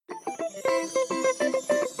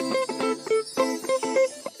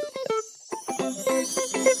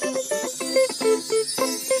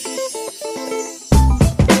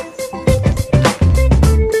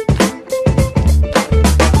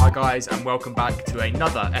Guys, and welcome back to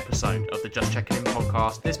another episode of the Just Checking In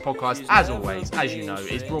podcast. This podcast, as always, as you know,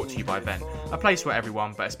 is brought to you by Vent, a place where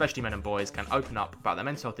everyone, but especially men and boys, can open up about their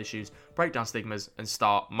mental health issues, break down stigmas, and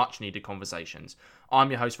start much-needed conversations. I'm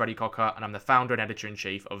your host, Freddie Cocker, and I'm the founder and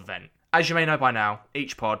editor-in-chief of Vent. As you may know by now,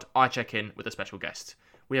 each pod, I check in with a special guest.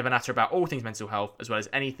 We have a natter about all things mental health, as well as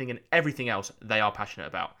anything and everything else they are passionate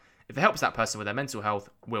about. If it helps that person with their mental health,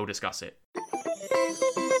 we'll discuss it.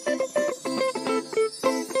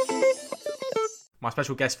 My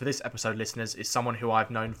special guest for this episode, listeners, is someone who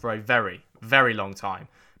I've known for a very, very long time.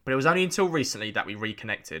 But it was only until recently that we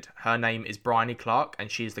reconnected. Her name is Bryony Clark, and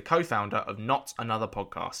she is the co-founder of Not Another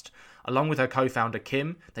Podcast. Along with her co-founder,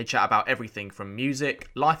 Kim, they chat about everything from music,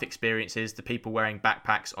 life experiences, to people wearing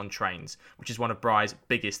backpacks on trains, which is one of Bry's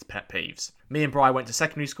biggest pet peeves. Me and Bry went to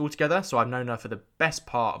secondary school together, so I've known her for the best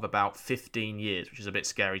part of about 15 years, which is a bit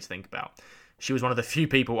scary to think about. She was one of the few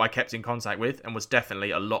people I kept in contact with and was definitely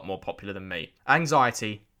a lot more popular than me.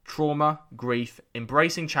 Anxiety, trauma, grief,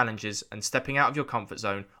 embracing challenges and stepping out of your comfort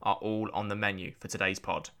zone are all on the menu for today's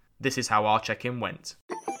pod. This is how our check-in went.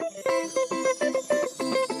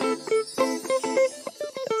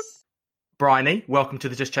 Bryony, welcome to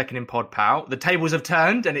the Just Checking In pod, pal. The tables have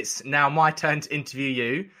turned and it's now my turn to interview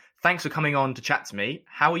you. Thanks for coming on to chat to me.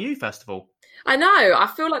 How are you, first of all? I know. I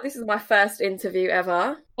feel like this is my first interview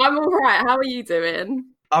ever. I'm all right. How are you doing?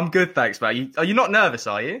 I'm good, thanks, mate. Are you not nervous,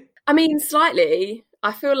 are you? I mean, slightly.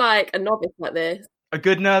 I feel like a novice like this. A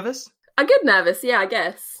good nervous? A good nervous, yeah, I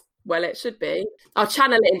guess. Well, it should be. I'll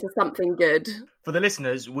channel it into something good. For the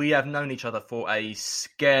listeners, we have known each other for a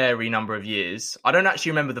scary number of years. I don't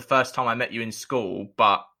actually remember the first time I met you in school,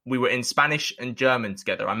 but we were in Spanish and German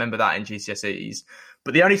together. I remember that in GCSEs.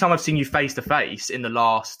 But the only time I've seen you face to face in the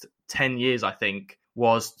last 10 years, I think,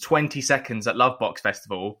 was 20 seconds at Lovebox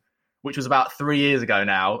Festival, which was about 3 years ago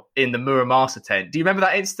now, in the Muramasa tent. Do you remember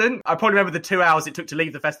that instant? I probably remember the 2 hours it took to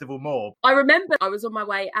leave the festival more. I remember I was on my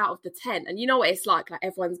way out of the tent, and you know what it's like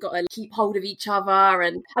everyone's got to keep hold of each other,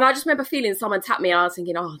 and I just remember feeling someone tap me, and I was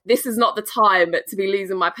thinking, oh, this is not the time to be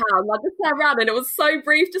losing my pounds. I just turned around and it was so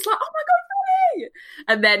brief, just like, oh my God,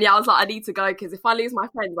 and then, yeah, I was like, I need to go because if I lose my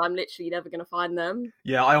friends, I'm literally never going to find them.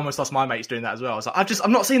 Yeah, I almost lost my mates doing that as well. I was like,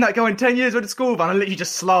 I'm not seeing that guy in 10 years with the school van. I literally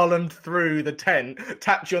just slalomed through the tent,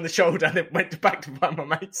 tapped you on the shoulder, and then went back to find my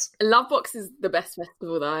mates. Lovebox is the best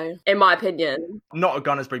festival, though, in my opinion. Not at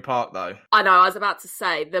Gunnersbury Park, though. I know, I was about to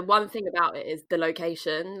say, the one thing about it is the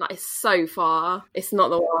location. Like, it's so far. It's not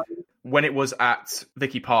the one. When it was at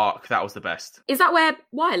Vicky Park, that was the best. Is that where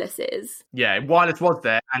Wireless is? Yeah, Wireless was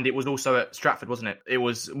there, and it was also at Stratford, wasn't it? It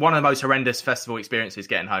was one of the most horrendous festival experiences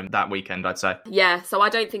getting home that weekend, I'd say. Yeah, so I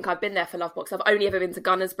don't think I've been there for Lovebox. I've only ever been to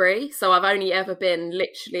Gunnersbury, so I've only ever been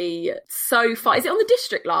literally so far. Is it on the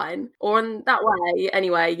district line or on that way?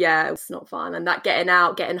 Anyway, yeah, it's not fun. And that getting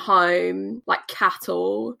out, getting home, like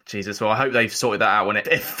cattle. Jesus, well, I hope they've sorted that out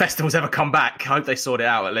if festivals ever come back. I hope they sort it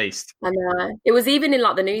out at least. I know. It was even in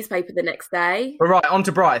like the newspaper the next day. But right, on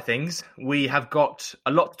to brighter things. We have got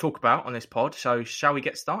a lot to talk about on this pod, so shall we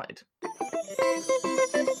get started?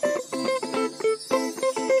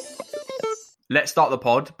 Let's start the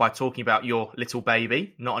pod by talking about your little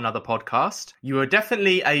baby, Not Another Podcast. You were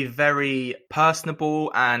definitely a very personable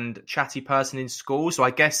and chatty person in school, so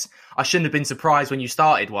I guess I shouldn't have been surprised when you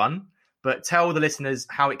started one. But tell the listeners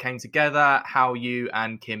how it came together, how you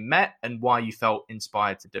and Kim met, and why you felt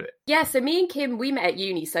inspired to do it. Yeah, so me and Kim, we met at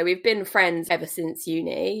uni, so we've been friends ever since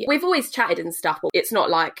uni. We've always chatted and stuff, but it's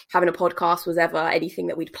not like having a podcast was ever anything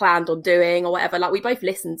that we'd planned on doing or whatever. Like, we both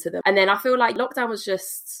listened to them. And then I feel like lockdown was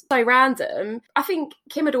just so random. I think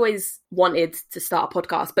Kim had always wanted to start a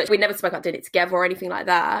podcast, but we never spoke about doing it together or anything like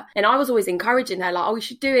that. And I was always encouraging her, like, oh, we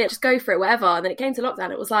should do it, just go for it, whatever. And then it came to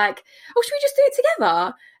lockdown, it was like, oh, should we just do it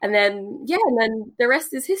together? And then the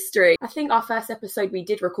rest is history. I think our first episode we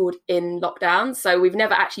did record in lockdown, so we've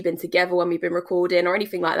never actually been together when we've been recording or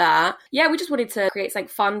anything like that. Yeah, we just wanted to create something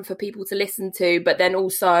fun for people to listen to, but then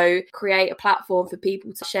also create a platform for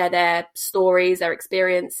people to share their stories, their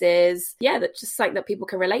experiences. Yeah, that's just something that people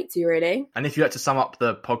can relate to, really. And if you had to sum up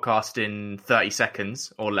the podcast in 30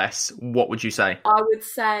 seconds or less, what would you say? I would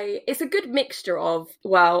say it's a good mixture of,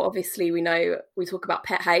 well, obviously we know we talk about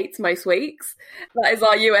pet hate most weeks. That is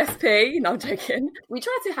our USP. No, I'm joking. We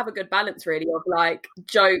try to have a good balance, really, of like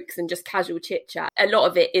jokes and just casual chit chat. A lot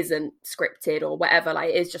of it isn't scripted or whatever. Like,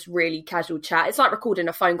 it is just really casual chat. It's like recording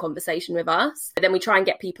a phone conversation with us. And then we try and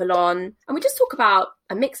get people on and we just talk about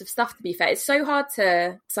a mix of stuff, to be fair. It's so hard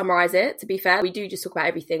to summarise it, to be fair. We do just talk about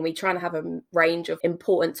everything. We try and have a range of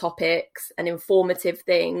important topics and informative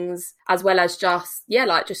things, as well as just,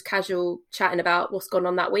 like just casual chatting about what's gone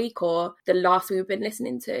on that week or the last we've been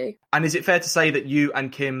listening to. And is it fair to say that you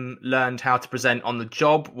and Kim learned how to present on the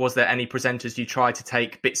job? Was there any presenters you tried to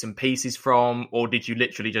take bits and pieces from, or did you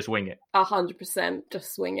literally just wing it? 100%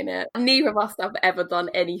 just swinging it. Neither of us have ever done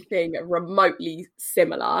anything remotely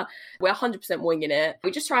similar. We're 100% winging it.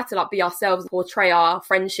 We just try to like be ourselves, portray our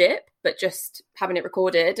friendship, but just having it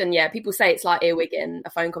recorded. And yeah, people say it's like earwigging a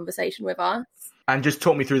phone conversation with us. And just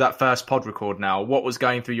talk me through that first pod record now. What was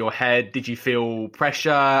going through your head? Did you feel pressure,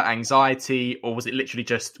 anxiety, or was it literally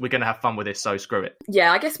just, we're going to have fun with this, so screw it?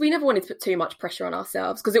 Yeah, I guess we never wanted to put too much pressure on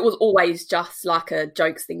ourselves because it was always just like a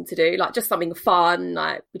jokes thing to do, like just something fun,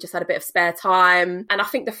 like we just had a bit of spare time. And I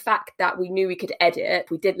think the fact that we knew we could edit,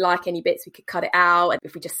 if we didn't like any bits, we could cut it out. And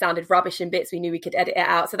if we just sounded rubbish in bits, we knew we could edit it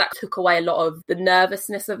out. So that took away a lot of the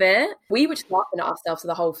nervousness of it. We were just laughing at ourselves for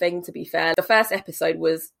the whole thing, to be fair. The first episode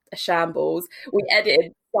was a shambles. We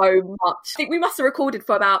edited so much. I think we must have recorded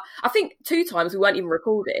for about, 2 times we weren't even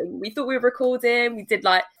recording. We thought we were recording. We did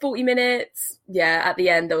like 40 minutes. Yeah, at the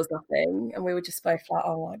end there was nothing. And we were just both like,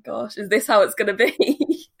 oh my gosh, is this how it's going to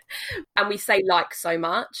be? And we say like so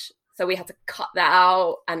much. So we had to cut that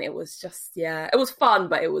out. And it was just, it was fun,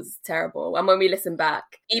 but it was terrible. And when we listen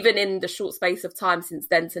back, even in the short space of time since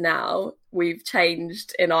then to now, we've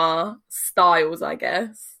changed in our styles, I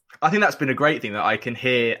guess. I think that's been a great thing that I can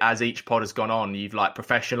hear as each pod has gone on. You've like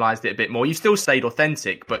professionalized it a bit more. You've still stayed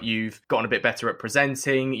authentic, but you've gotten a bit better at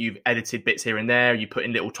presenting. You've edited bits here and there. You put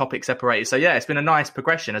in little topic separators. So yeah, it's been a nice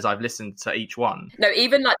progression as I've listened to each one. No,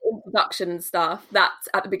 even like introduction and stuff, that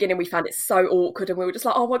at the beginning we found it so awkward and we were just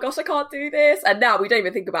like, oh my gosh, I can't do this. And now we don't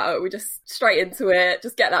even think about it. We just straight into it,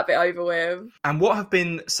 just get that bit over with. And what have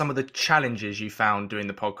been some of the challenges you found doing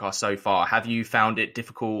the podcast so far? Have you found it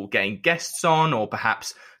difficult getting guests on, or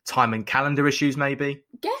perhaps time and calendar issues maybe?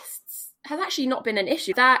 Guests has actually not been an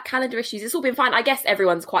issue. That calendar issues, it's all been fine. I guess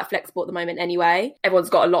everyone's quite flexible at the moment anyway.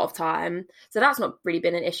 Everyone's got a lot of time. So that's not really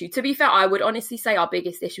been an issue. To be fair, I would honestly say our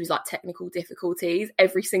biggest issue is like technical difficulties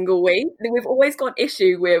every single week. We've always got an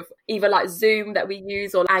issue with either like Zoom that we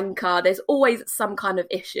use or Anchor. There's always some kind of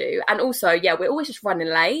issue. And also, we're always just running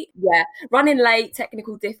late. Running late,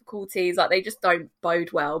 technical difficulties, like they just don't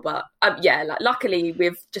bode well. But luckily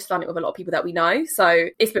we've just done it with a lot of people that we know. So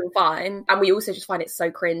it's been fine. And we also just find it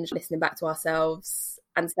so cringe listening back to ourselves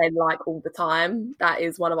and saying like all the time. That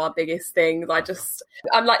is one of our biggest things.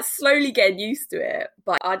 I'm like slowly getting used to it,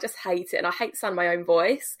 but I just hate it. And I hate sounding my own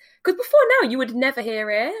voice, because before now you would never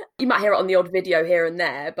hear it. You might hear it on the odd video here and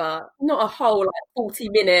there, but not a whole like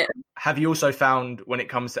 40-minute. Have you also found when it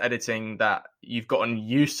comes to editing that you've gotten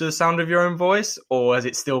used to the sound of your own voice, or has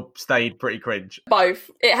it still stayed pretty cringe?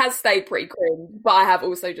 Both. It has stayed pretty cringe, but I have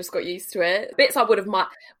also just got used to it. Bits I would have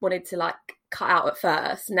wanted to like cut out at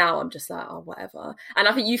first. Now I'm just like, oh, whatever. And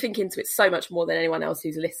I think you think into it so much more than anyone else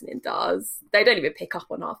who's listening does. They don't even pick up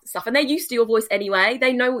on half the stuff. And they're used to your voice anyway.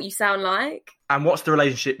 They know what you sound like. And what's the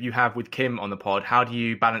relationship you have with Kim on the pod? How do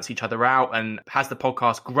you balance each other out? And has the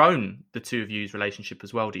podcast grown the two of you's relationship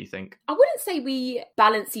as well, do you think? I wouldn't say we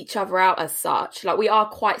balance each other out as such. Like, we are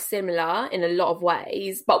quite similar in a lot of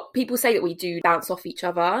ways, but people say that we do bounce off each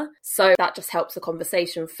other. So that just helps the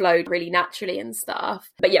conversation flow really naturally and stuff.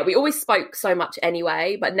 But yeah, we always spoke so much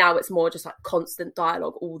anyway, but now it's more just like constant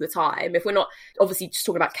dialogue all the time. If we're not obviously just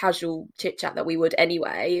talking about casual chit chat that we would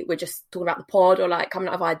anyway, we're just talking about the pod or like coming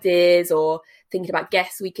up with ideas or thinking about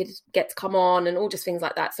guests we could get to come on and all just things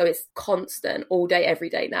like that. So it's constant all day, every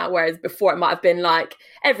day now. Whereas before it might have been like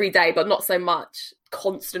every day, but not so much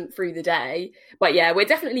constant through the day. But yeah, we're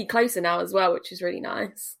definitely closer now as well, which is really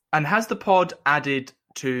nice. And has the pod added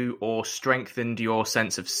to or strengthened your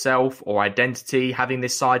sense of self or identity, having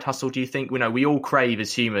this side hustle, do you think? We all crave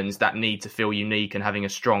as humans that need to feel unique and having a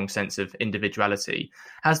strong sense of individuality.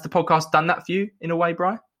 Has the podcast done that for you in a way,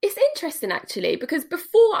 Bri? It's interesting actually, because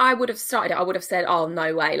before I would have started it, I would have said, oh,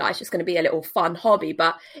 no way, like it's just going to be a little fun hobby.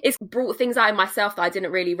 But it's brought things out in myself that I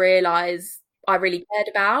didn't really realise I really cared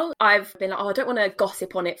about. I've been like, oh, I don't want to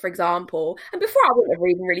gossip on it, for example. And before I wouldn't have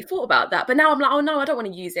even really thought about that. But now I'm like, oh no, I don't want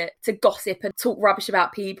to use it to gossip and talk rubbish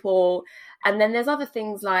about people. And then there's other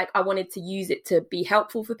things like I wanted to use it to be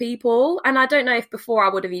helpful for people. And I don't know if before I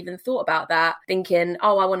would have even thought about that, thinking,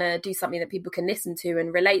 oh, I want to do something that people can listen to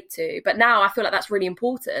and relate to. But now I feel like that's really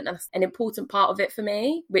important, and an important part of it for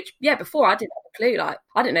me, which, yeah, before I didn't have a clue. Like,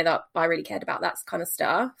 I didn't know that I really cared about that kind of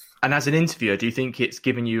stuff. And as an interviewer, do you think it's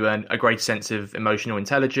given you a great sense of emotional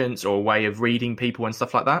intelligence or a way of reading people and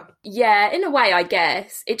stuff like that? Yeah, in a way, I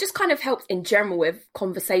guess. It just kind of helps in general with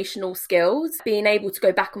conversational skills, being able to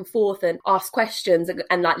go back and forth and ask questions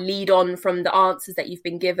and like lead on from the answers that you've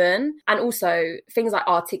been given. And also things like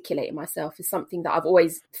articulating myself is something that I've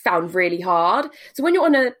always found really hard. So when you're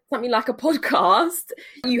on something like a podcast,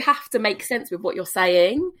 you have to make sense with what you're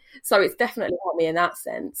saying. So it's definitely helped me in that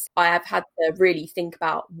sense. I have had to really think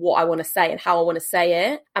about what I want to say and how I want to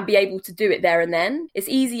say it and be able to do it there and then. It's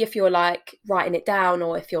easy if you're like writing it down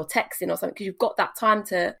or if you're texting or something, because you've got that time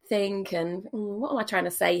to think and what am I trying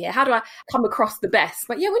to say here? How do I come across the best?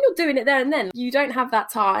 But yeah, when you're doing it there and then, you don't have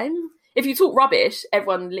that time. If you talk rubbish,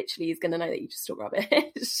 everyone literally is going to know that you just talk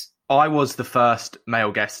rubbish. I was the first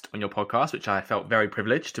male guest on your podcast, which I felt very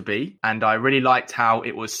privileged to be. And I really liked how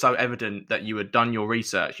it was so evident that you had done your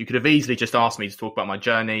research. You could have easily just asked me to talk about my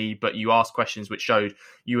journey, but you asked questions which showed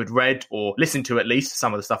you had read or listened to at least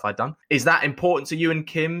some of the stuff I'd done. Is that important to you and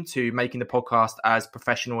Kim, to making the podcast as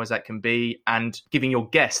professional as that can be and giving your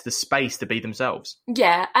guests the space to be themselves?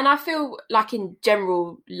 Yeah, and I feel like in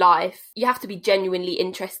general life, you have to be genuinely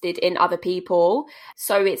interested in other people.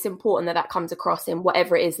 So it's important that that comes across in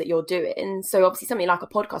whatever it is that you're doing. So obviously something like a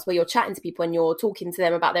podcast where you're chatting to people and you're talking to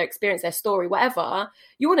them about their experience, their story, whatever,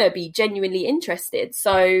 you want to be genuinely interested.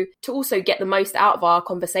 So to also get the most out of our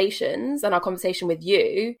conversations and our conversation with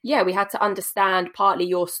you, yeah, we had to understand partly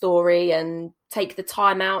your story and take the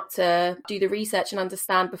time out to do the research and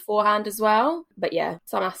understand beforehand as well. But yeah,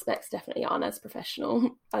 some aspects definitely aren't as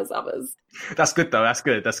professional as others. That's good though. That's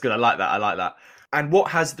good. I like that. And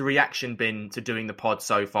what has the reaction been to doing the pod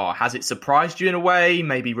so far? Has it surprised you in a way?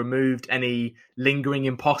 Maybe removed any lingering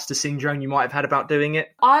imposter syndrome you might have had about doing it?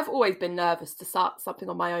 I've always been nervous to start something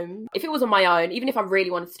on my own. If it was on my own, even if I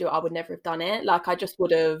really wanted to do it, I would never have done it. Like I just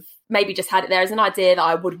would have maybe just had it there as an idea that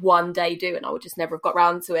I would one day do and I would just never have got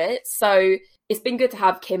around to it. So it's been good to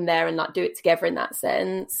have Kim there and like do it together in that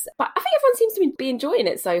sense. But I think everyone seems to be enjoying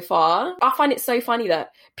it so far. I find it so funny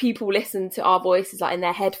that people listen to our voices like in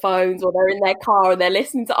their headphones or they're in their car and they're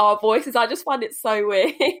listening to our voices. I just find it so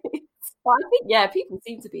weird. But I think, yeah, people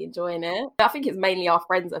seem to be enjoying it. I think it's mainly our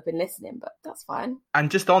friends that have been listening, but that's fine.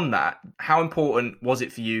 And just on that, how important was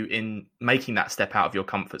it for you in making that step out of your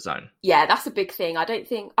comfort zone? Yeah, that's a big thing.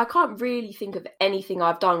 I can't really think of anything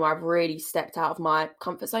I've done where I've really stepped out of my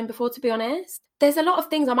comfort zone before, to be honest. There's a lot of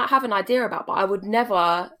things I might have an idea about, but I would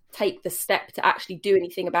never take the step to actually do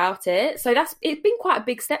anything about it. So it's been quite a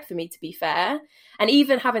big step for me, to be fair. And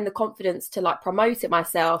even having the confidence to like promote it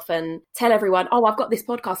myself and tell everyone, oh, I've got this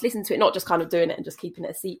podcast, listen to it, not just kind of doing it and just keeping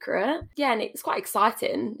it a secret. Yeah, and it's quite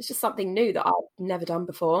exciting. It's just something new that I've never done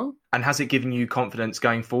before. And has it given you confidence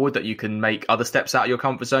going forward that you can make other steps out of your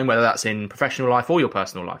comfort zone, whether that's in professional life or your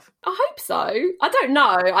personal life? I hope so. I don't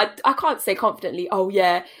know. I can't say confidently, oh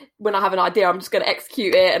yeah, when I have an idea, I'm just going to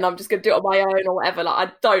execute it and I'm just going to do it on my own or whatever. Like,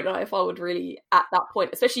 I don't know if I would really at that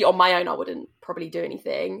point, especially on my own, I wouldn't probably do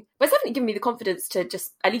anything. But it's definitely given me the confidence to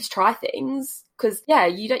just at least try things because, yeah,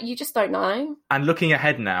 you just don't know. And looking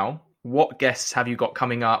ahead now, what guests have you got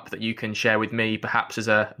coming up that you can share with me, perhaps as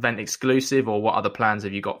a event exclusive, or what other plans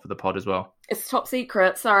have you got for the pod as well? It's top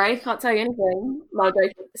secret. Sorry, can't tell you anything. No,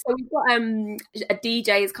 so we've got a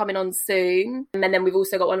DJ is coming on soon, and then we've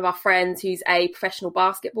also got one of our friends who's a professional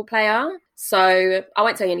basketball player. So I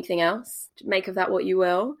won't tell you anything else. Make of that what you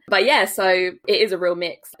will. But yeah, so it is a real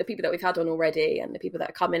mix. The people that we've had on already and the people that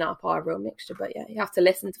are coming up are a real mixture. But yeah, you have to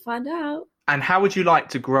listen to find out. And how would you like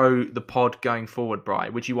to grow the pod going forward, Bri?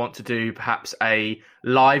 Would you want to do perhaps a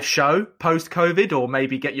live show post-COVID or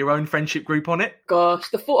maybe get your own friendship group on it? Gosh,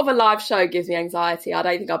 the thought of a live show gives me anxiety. I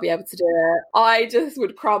don't think I'll be able to do it. I just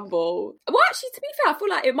would crumble. Well, actually, to be fair, I feel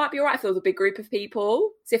like it might be all right if there was a big group of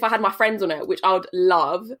people. So if I had my friends on it, which I would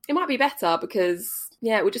love, it might be better because,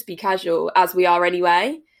 yeah, it would just be casual as we are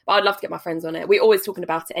anyway. But I'd love to get my friends on it. We're always talking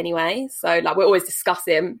about it anyway. So like we're always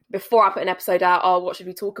discussing before I put an episode out, oh, what should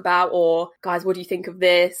we talk about? Or guys, what do you think of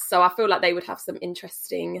this? So I feel like they would have some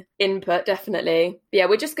interesting input, definitely. But yeah,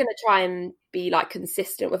 we're just going to try and be like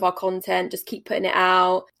consistent with our content, just keep putting it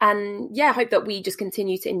out. And yeah, hope that we just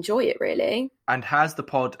continue to enjoy it really. And has the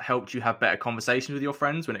pod helped you have better conversations with your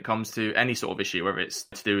friends when it comes to any sort of issue, whether it's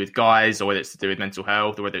to do with guys or whether it's to do with mental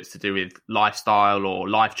health or whether it's to do with lifestyle or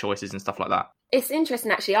life choices and stuff like that? It's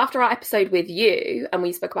interesting, actually. After our episode with you and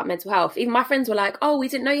we spoke about mental health, even my friends were like, oh, we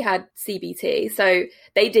didn't know you had CBT. So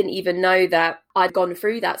they didn't even know that I'd gone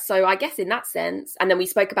through that. So I guess in that sense, and then we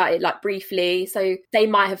spoke about it like briefly. So they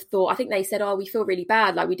might have thought, I think they said, oh, we feel really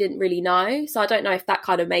bad. Like we didn't really know. So I don't know if that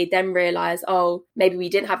kind of made them realize, oh, maybe we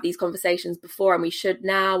didn't have these conversations before and we should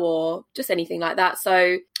now, or just anything like that.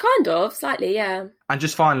 So kind of slightly, yeah. And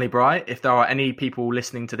just finally, Bri, if there are any people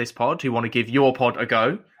listening to this pod who want to give your pod a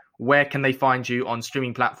go, where can they find you on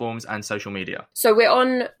streaming platforms and social media? So we're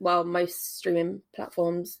on, well, most streaming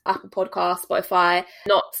platforms, Apple Podcasts, Spotify,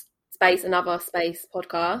 Not Space Another Space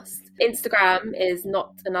Podcast. Instagram is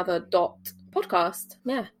Not Another Dot Podcast.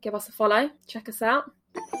 Yeah, give us a follow. Check us out.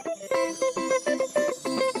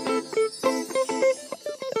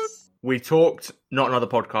 We talked Not Another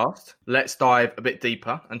Podcast. Let's dive a bit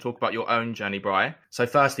deeper and talk about your own journey, Bri. So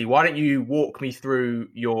firstly, why don't you walk me through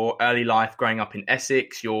your early life growing up in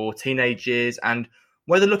Essex, your teenage years, and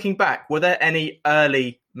whether looking back, were there any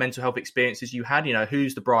early mental health experiences you had? You know,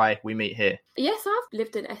 who's the Bri we meet here? Yes, I've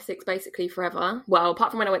lived in Essex basically forever. Well,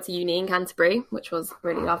 apart from when I went to uni in Canterbury, which was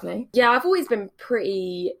really lovely. Yeah, I've always been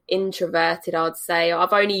pretty introverted, I'd say.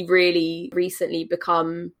 I've only really recently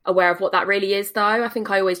become aware of what that really is, though. I think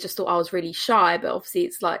I always just thought I was really shy, but obviously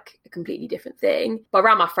it's like a completely different thing. But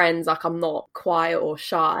around my friends, like I'm not quiet or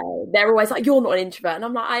shy. They're always like, you're not an introvert. And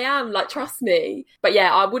I'm like, I am, like, trust me. But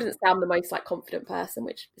yeah, I wouldn't say I'm the most like confident person,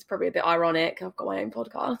 which is probably a bit ironic. I've got my own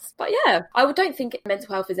podcast. But yeah, I don't think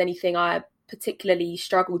mental health is anything I particularly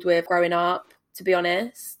struggled with growing up, to be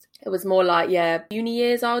honest. It was more like, yeah, uni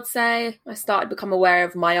years, I would say. I started to become aware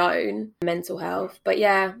of my own mental health. But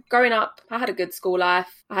yeah, growing up, I had a good school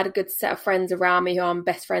life. I had a good set of friends around me who I'm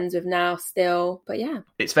best friends with now still. But yeah.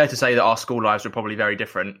 It's fair to say that our school lives were probably very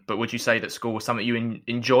different. But would you say that school was something you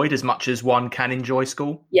enjoyed as much as one can enjoy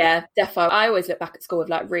school? Yeah, defo. I always look back at school with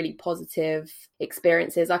like really positive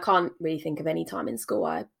experiences. I can't really think of any time in school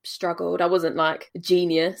I struggled. I wasn't like a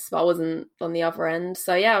genius, but I wasn't on the other end.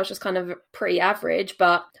 So yeah, I was just kind of pretty average.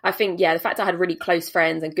 But I think, yeah, the fact I had really close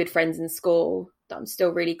friends and good friends in school that I'm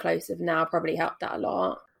still really close with now probably helped that a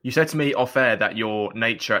lot. You said to me off air that your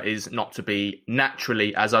nature is not to be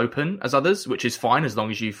naturally as open as others, which is fine as long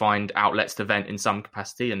as you find outlets to vent in some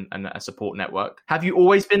capacity and a support network. Have you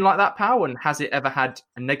always been like that, Pal? And has it ever had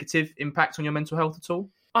a negative impact on your mental health at all?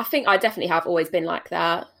 I think I definitely have always been like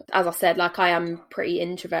that. As I said, like I am pretty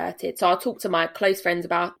introverted. So I'll talk to my close friends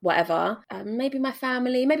about whatever. Maybe my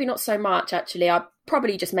family, maybe not so much actually. I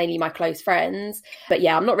probably just mainly my close friends. But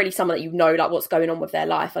yeah, I'm not really someone that you know like what's going on with their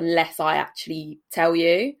life unless I actually tell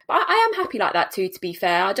you. But I am happy like that too, to be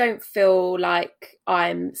fair. I don't feel like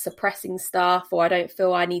I'm suppressing stuff or I don't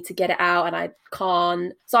feel I need to get it out and I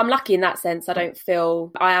can't. So I'm lucky in that sense. I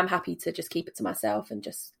am happy to just keep it to myself and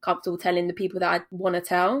just comfortable telling the people that I want to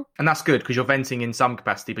tell. And that's good because you're venting in some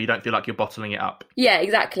capacity, but you don't feel like you're bottling it up. Yeah,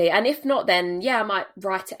 exactly. And if not, then yeah, I might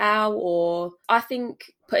write it out, or I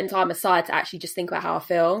think putting time aside to actually just think about how I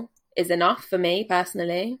feel is enough for me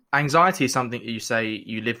personally. Anxiety is something that you say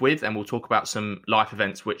you live with, and we'll talk about some life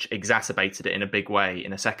events which exacerbated it in a big way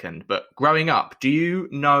in a second. But growing up, do you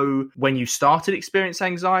know when you started experiencing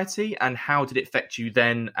anxiety and how did it affect you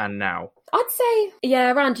then and now? I'd say,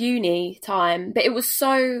 yeah, around uni time, but it was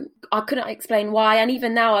so, I couldn't explain why. And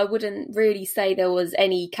even now, I wouldn't really say there was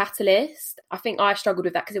any catalyst. I think I struggled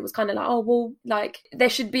with that because it was kind of like, oh, well, like there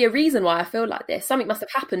should be a reason why I feel like this. Something must have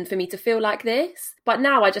happened for me to feel like this. But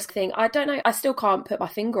now I just think, I don't know, I still can't put my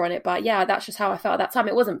finger on it. But yeah, that's just how I felt at that time.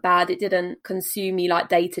 It wasn't bad. It didn't consume me like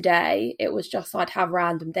day to day. It was just, I'd have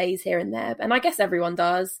random days here and there. And I guess everyone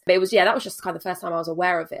does. But it was, yeah, that was just kind of the first time I was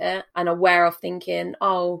aware of it and aware of thinking,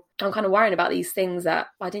 oh, I'm kind of worrying about these things that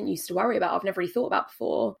I didn't used to worry about. I've never really thought about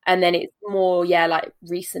before. And then it's more, yeah, like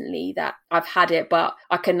recently that I've had it, but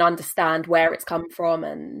I can understand where it's come from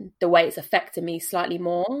and the way it's affected me slightly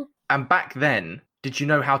more. And back then, did you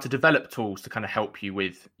know how to develop tools to kind of help you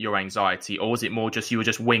with your anxiety? Or was it more just you were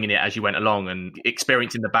just winging it as you went along and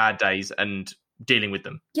experiencing the bad days and dealing with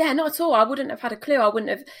them? Yeah, not at all. I wouldn't have had a clue. I wouldn't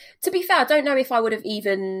have, to be fair, I don't know if I would have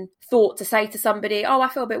even thought to say to somebody, oh, I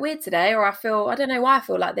feel a bit weird today, or I don't know why I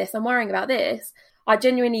feel like this. I'm worrying about this. I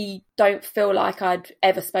genuinely don't feel like I'd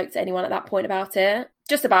ever spoke to anyone at that point about it.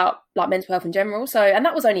 Just about like mental health in general. So, and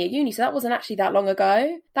that was only at uni, so that wasn't actually that long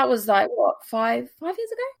ago. That was like, what, five years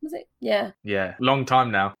ago? Was it? Yeah. Yeah, long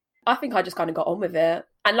time now. I think I just kind of got on with it.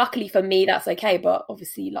 And luckily for me, that's okay. But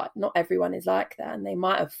obviously, like, not everyone is like that. And they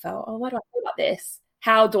might have felt, oh, why do I feel like this?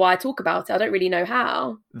 How do I talk about it? I don't really know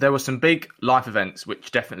how. There were some big life events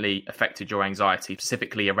which definitely affected your anxiety,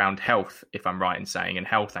 specifically around health, if I'm right in saying, and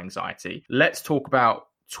health anxiety. Let's talk about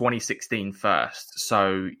 2016 first.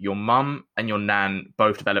 So your mum and your nan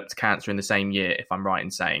both developed cancer in the same year, if I'm right in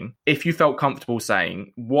saying. If you felt comfortable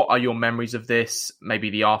saying, what are your memories of this, maybe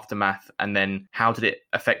the aftermath, and then how did it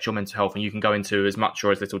affect your mental health? And you can go into as much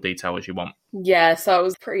or as little detail as you want. Yeah, so it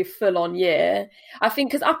was a pretty full-on year. I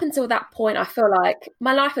think because up until that point, I feel like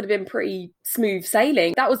my life had been pretty smooth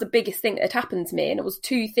sailing. That was the biggest thing that had happened to me. And it was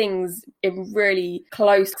two things in really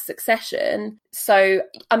close succession. So,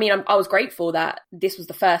 I mean, I was grateful that this was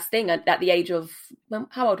the first thing at the age of,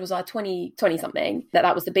 how old was I? 20 something,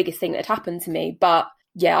 that was the biggest thing that had happened to me. But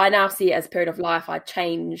yeah, I now see it as a period of life I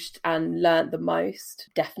changed and learnt the most,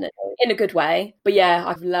 definitely, in a good way. But yeah,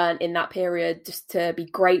 I've learnt in that period just to be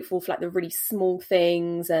grateful for like the really small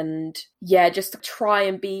things, and yeah, just to try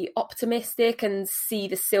and be optimistic and see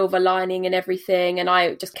the silver lining and everything. And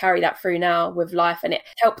I just carry that through now with life, and it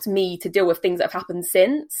helped me to deal with things that have happened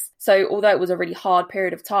since. So although it was a really hard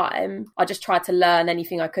period of time, I just tried to learn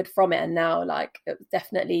anything I could from it. And now, like, it was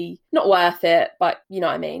definitely not worth it, but you know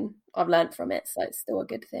what I mean? I've learned from it, so it's still a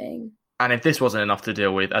good thing. And if this wasn't enough to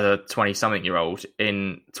deal with as a 20-something-year-old,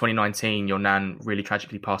 in 2019, your nan really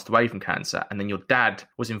tragically passed away from cancer. And then your dad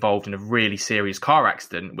was involved in a really serious car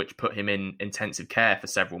accident, which put him in intensive care for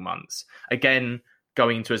several months. Again,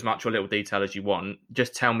 going into as much or little detail as you want,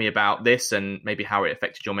 just tell me about this and maybe how it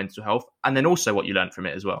affected your mental health, and then also what you learned from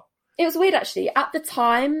it as well. It was weird, actually. At the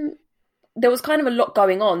time, there was kind of a lot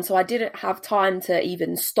going on, so I didn't have time to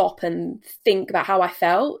even stop and think about how I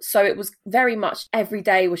felt. So it was very much every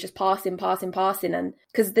day was just passing. And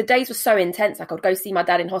because the days were so intense, like I'd go see my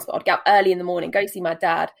dad in hospital, I'd get up early in the morning, go see my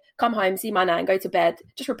dad, come home, see my nan, go to bed,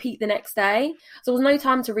 just repeat the next day. So there was no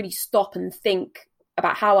time to really stop and think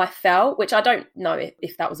about how I felt, which I don't know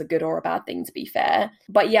if that was a good or a bad thing, to be fair.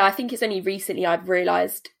 But yeah, I think it's only recently I've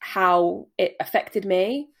realised how it affected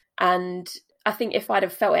me. And I think if I'd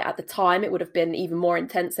have felt it at the time, it would have been even more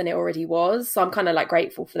intense than it already was. So I'm kind of like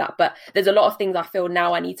grateful for that. But there's a lot of things I feel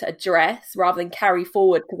now I need to address rather than carry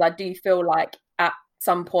forward, because I do feel like at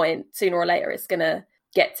some point, sooner or later, it's going to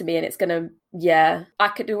get to me, and it's going to, yeah, I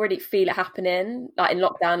could already feel it happening, like in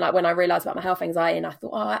lockdown, like when I realised about my health anxiety, and I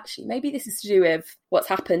thought, oh, actually, maybe this is to do with what's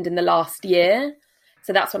happened in the last year.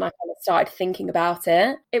 So that's when I kind of started thinking about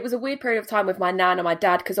it. It was a weird period of time with my nan and my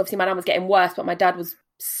dad, because obviously my nan was getting worse, but my dad was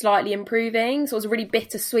slightly improving. So it was really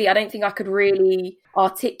bittersweet. I don't think I could really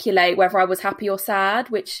articulate whether I was happy or sad,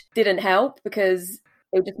 which didn't help because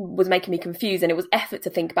it just was making me confused, and it was effort to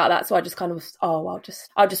think about that. So I just kind of was,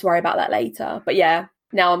 I'll just worry about that later. But yeah,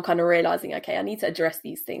 now I'm kind of realizing, okay, I need to address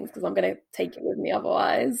these things because I'm going to take it with me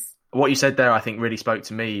otherwise. What you said there, I think, really spoke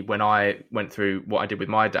to me when I went through what I did with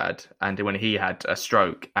my dad and when he had a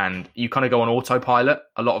stroke. And you kind of go on autopilot,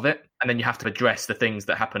 a lot of it, and then you have to address the things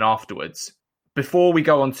that happen afterwards. Before we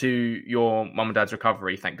go on to your mum and dad's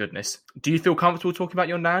recovery, thank goodness, do you feel comfortable talking about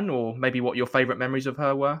your nan, or maybe what your favourite memories of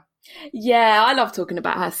her were? Yeah, I love talking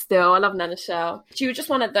about her still. I love Nana Shell. She was just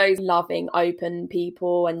one of those loving, open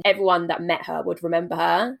people, and everyone that met her would remember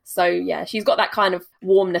her. So yeah, she's got that kind of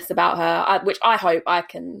warmness about her, which I hope I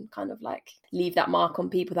can kind of like leave that mark on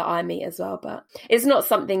people that I meet as well. But it's not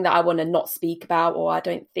something that I want to not speak about, or I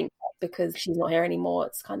don't think because she's not here anymore,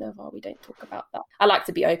 it's kind of, we don't talk about that. I like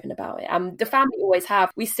to be open about it. The family always have.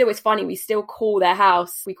 It's funny, we still call their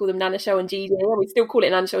house, we call them Nana Shell and Gigi, we still call it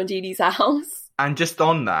Nana Shell and Gigi's house. And just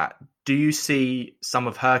on that, do you see some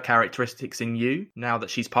of her characteristics in you now that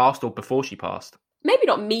she's passed or before she passed? Maybe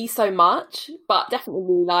not me so much, but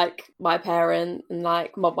definitely like my parent and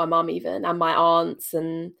like my mum even, and my aunts.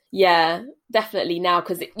 And yeah, definitely now,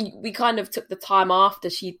 because we kind of took the time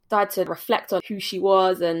after she died to reflect on who she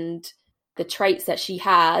was and the traits that she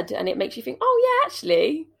had. And it makes you think, oh yeah,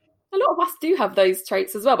 actually, a lot of us do have those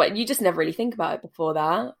traits as well, but you just never really think about it before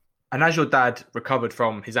that. And as your dad recovered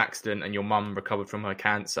from his accident and your mum recovered from her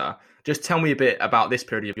cancer, just tell me a bit about this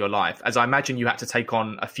period of your life, as I imagine you had to take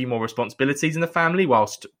on a few more responsibilities in the family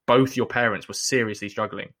whilst both your parents were seriously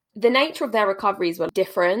struggling. The nature of their recoveries were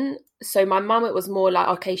different. So my mum, it was more like,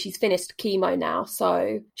 okay, she's finished chemo now.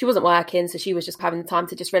 So she wasn't working, so she was just having the time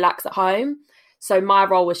to just relax at home. So my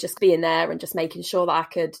role was just being there and just making sure that I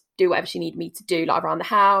could do whatever she needed me to do, like around the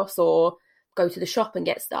house or go to the shop and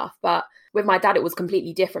get stuff. But with my dad, it was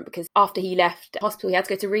completely different, because after he left hospital, he had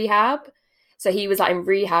to go to rehab. So he was like in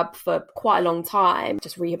rehab for quite a long time,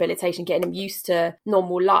 just rehabilitation, getting him used to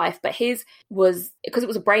normal life. But his was, because it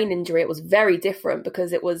was a brain injury, it was very different,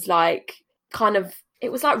 because it was like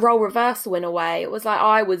it was like role reversal in a way. It was like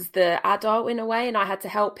I was the adult in a way, and I had to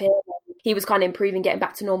help him. He was kind of improving, getting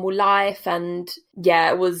back to normal life. And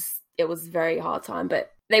yeah, it was a very hard time,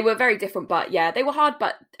 but they were very different. But yeah, they were hard.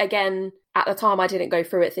 But again, at the time I didn't go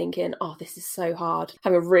through it thinking, oh, this is so hard,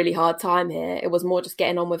 having a really hard time here. It was more just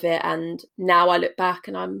getting on with it. And now I look back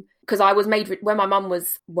and because I was made, when my mum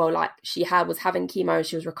was, was having chemo and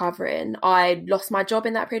she was recovering, I lost my job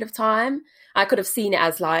in that period of time. I could have seen it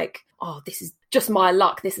as like, oh, this is just my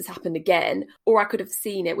luck, this has happened again. Or I could have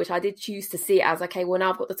seen it, which I did choose to see it as, okay, well,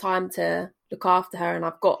 now I've got the time to look after her and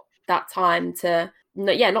I've got that time to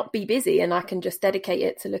not be busy, and I can just dedicate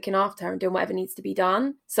it to looking after her and doing whatever needs to be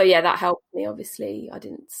done. So yeah, that helped me. Obviously I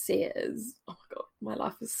didn't see it as, oh my god, my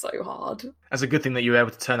life is so hard. That's a good thing that you were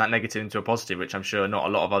able to turn that negative into a positive, which I'm sure not a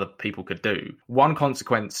lot of other people could do. One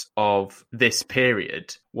consequence of this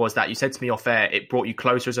period was that you said to me off air, it brought you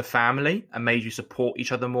closer as a family and made you support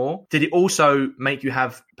each other more. Did it also make you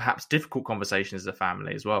have perhaps difficult conversations as a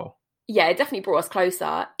family as well? Yeah, it definitely brought us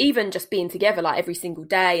closer. Even just being together like every single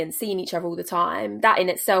day and seeing each other all the time, that in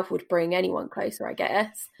itself would bring anyone closer, I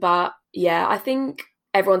guess. But yeah, I think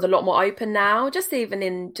everyone's a lot more open now, just even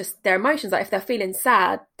in just their emotions. Like if they're feeling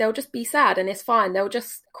sad, they'll just be sad and it's fine. They'll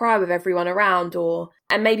just cry with everyone around,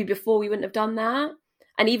 and maybe before we wouldn't have done that.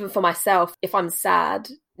 And even for myself, if I'm sad,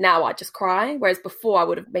 now I just cry. Whereas before I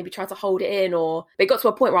would have maybe tried to hold it in, but it got to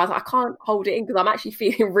a point where I was like, I can't hold it in because I'm actually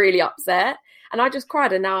feeling really upset. And I just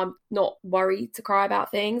cried, and now I'm not worried to cry about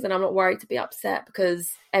things and I'm not worried to be upset because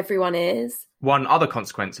everyone is. One other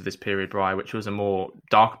consequence of this period, Bri, which was a more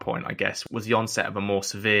dark point, I guess, was the onset of a more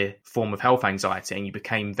severe form of health anxiety, and you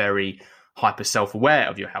became very hyper self-aware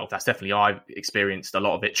of your health. That's definitely, I've experienced a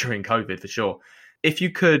lot of it during COVID for sure. If you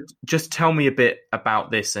could just tell me a bit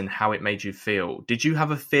about this and how it made you feel. Did you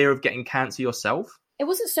have a fear of getting cancer yourself? It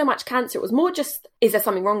wasn't so much cancer. It was more just, is there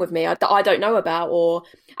something wrong with me that I don't know about?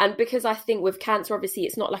 And because I think with cancer, obviously,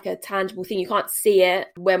 it's not like a tangible thing. You can't see it.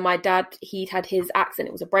 When my dad, he'd had his accident,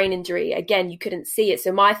 it was a brain injury. Again, you couldn't see it.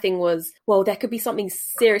 So my thing was, well, there could be something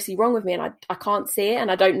seriously wrong with me and I can't see it and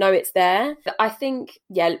I don't know it's there. But I think,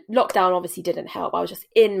 yeah, lockdown obviously didn't help. I was just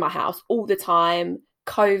in my house all the time.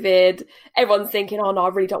 COVID, everyone's thinking, oh no, I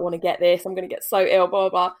really don't want to get this. I'm going to get so ill, blah,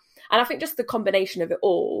 blah, blah. And I think just the combination of it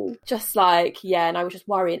all, just like, yeah, and I was just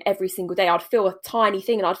worrying every single day. I'd feel a tiny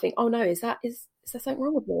thing and I'd think, oh no, is there something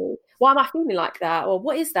wrong with me? Why am I feeling like that? Or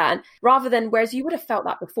what is that? And rather than, whereas you would have felt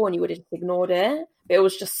that before and you would have just ignored it. It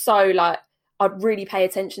was just so like, I'd really pay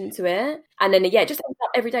attention to it. And then, yeah, just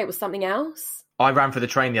every day it was something else. I ran for the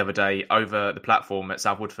train the other day over the platform at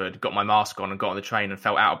South Woodford, got my mask on and got on the train and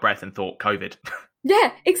felt out of breath and thought COVID.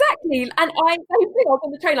 Yeah, exactly. And I was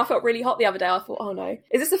on the train, I felt really hot the other day. I thought, oh no,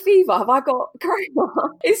 is this a fever? Have I got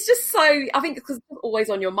corona? It's just so, I think it's because it's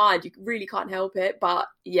always on your mind. You really can't help it. But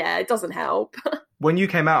yeah, it doesn't help. When you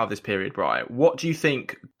came out of this period, Bri, what do you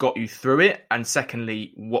think got you through it? And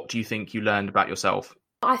secondly, what do you think you learned about yourself?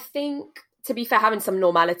 I think, to be fair, having some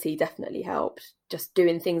normality definitely helped. Just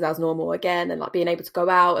doing things as normal again and like being able to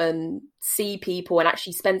go out and see people and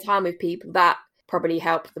actually spend time with people, that probably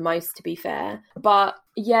helped the most, to be fair. But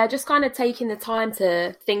yeah, just kind of taking the time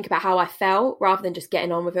to think about how I felt rather than just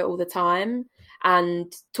getting on with it all the time,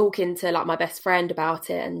 and talking to like my best friend about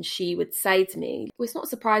it. And she would say to me, well, it's not a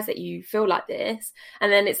surprise that you feel like this.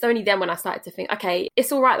 And then it's only then when I started to think, okay,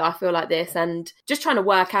 it's all right that I feel like this. And just trying to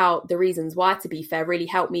work out the reasons why, to be fair, really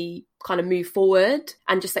helped me kind of move forward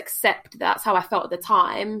and just accept that's how I felt at the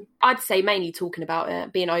time. I'd say mainly talking about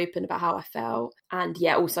it, being open about how I felt, and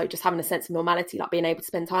yeah, also just having a sense of normality, like being able to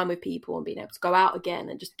spend time with people and being able to go out again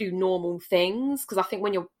and just do normal things. Because I think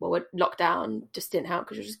when you're locked down, just didn't help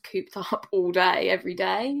because you're just cooped up all day, every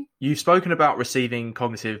day. You've spoken about receiving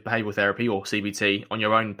cognitive behavioural therapy, or CBT, on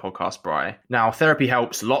your own podcast, Bri. Now, therapy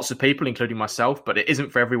helps lots of people, including myself, but it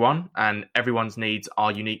isn't for everyone, and everyone's needs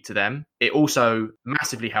are unique to them. It also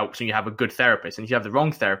massively helps when you have a good therapist, and if you have the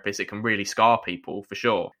wrong therapist, it can really scar people, for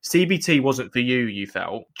sure. CBT wasn't for you, you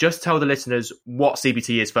felt. Just tell the listeners what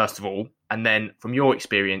CBT is, first of all, and then from your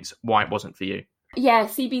experience, why it wasn't for you. Yeah,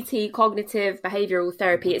 CBT, cognitive behavioural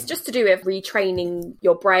therapy, it's just to do with retraining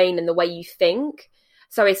your brain and the way you think.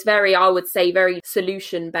 So it's very, I would say, very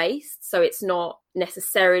solution based. So it's not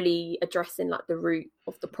necessarily addressing like the root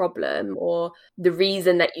of the problem or the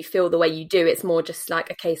reason that you feel the way you do. It's more just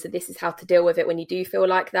like, okay, so this is how to deal with it when you do feel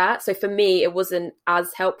like that. So for me, it wasn't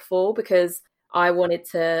as helpful because I wanted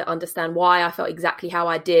to understand why I felt exactly how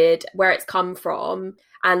I did, where it's come from,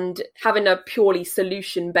 and having a purely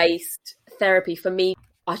solution based therapy for me,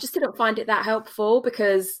 I just didn't find it that helpful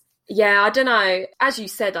because, yeah, I don't know. As you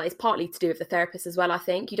said, it's partly to do with the therapist as well, I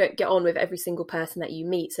think. You don't get on with every single person that you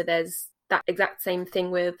meet. So there's that exact same thing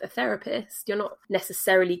with a therapist. You're not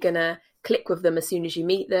necessarily going to click with them as soon as you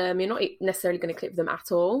meet them. You're not necessarily going to click with them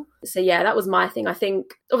at all. So yeah, that was my thing. I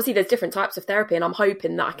think obviously there's different types of therapy, and I'm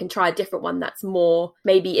hoping that I can try a different one that's more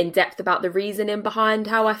maybe in depth about the reasoning behind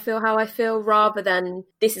how I feel, rather than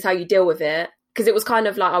this is how you deal with it. Because it was kind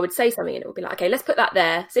of like I would say something and it would be like, okay, let's put that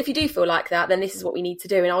there. So if you do feel like that, then this is what we need to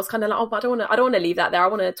do. And I was kind of like, oh, but I don't want to leave that there. I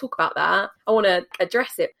want to talk about that. I want to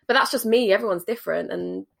address it. But that's just me. Everyone's different.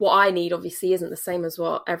 And what I need obviously isn't the same as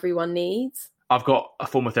what everyone needs. I've got a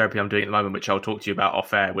form of therapy I'm doing at the moment, which I'll talk to you about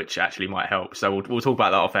off air, which actually might help. So we'll talk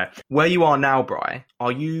about that off air. Where you are now, Bri,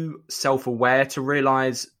 are you self-aware to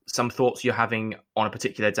realise some thoughts you're having on a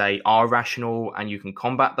particular day are rational and you can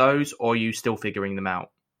combat those, or are you still figuring them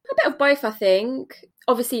out? A bit of both, I think.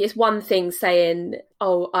 Obviously, it's one thing saying,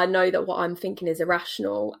 oh, I know that what I'm thinking is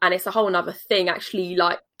irrational. And it's a whole other thing actually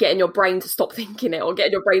like getting your brain to stop thinking it or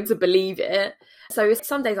getting your brain to believe it. So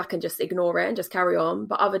some days I can just ignore it and just carry on.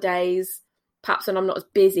 But other days, perhaps when I'm not as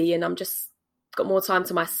busy and I'm just got more time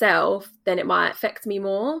to myself, then it might affect me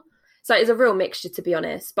more. So it's a real mixture, to be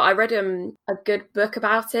honest. But I read a good book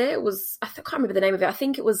about it. It was, I can't remember the name of it. I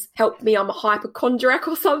think it was Help Me, I'm a Hypochondriac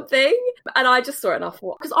or something. And I just saw it and I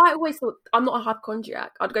thought, because I always thought I'm not a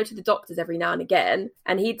hypochondriac. I'd go to the doctors every now and again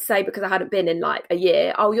and he'd say, because I hadn't been in like a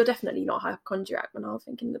year, oh, you're definitely not a hypochondriac. And I was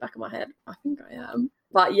thinking in the back of my head, I think I am.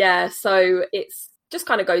 But yeah, so it's just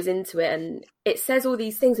kind of goes into it and it says all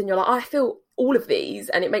these things and you're like, I feel all of these,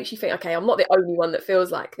 and it makes you think, okay, I'm not the only one that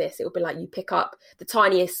feels like this. It'll be like you pick up the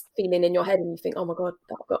tiniest feeling in your head and you think, oh my god,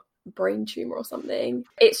 I've got a brain tumor or something.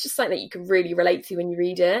 It's just something that you can really relate to when you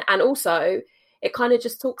read it. And also it kind of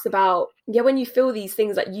just talks about, yeah, when you feel these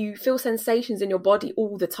things, like you feel sensations in your body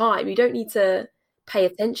all the time, you don't need to pay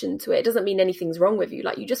attention to it. It doesn't mean anything's wrong with you.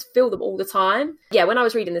 Like you just feel them all the time. Yeah, when I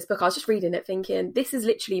was reading this book, I was just reading it thinking, this is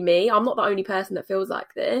literally me. I'm not the only person that feels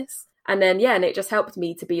like this. And then, yeah, and it just helped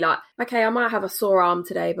me to be like, okay, I might have a sore arm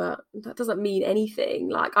today, but that doesn't mean anything.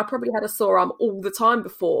 Like, I probably had a sore arm all the time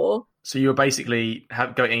before. So you were basically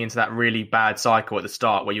going into that really bad cycle at the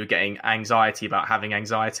start where you were getting anxiety about having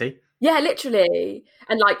anxiety? Yeah, literally.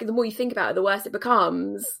 And like, the more you think about it, the worse it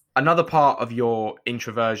becomes. Another part of your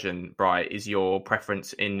introversion, Bri, is your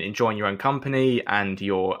preference in enjoying your own company and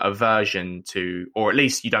your aversion to, or at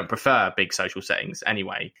least you don't prefer big social settings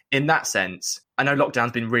anyway. In that sense, I know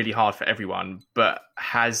lockdown's been really hard for everyone, but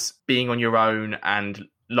has being on your own and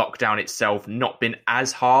lockdown itself not been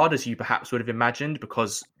as hard as you perhaps would have imagined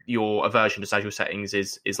because your aversion to social settings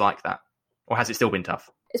is like that? Or has it still been tough?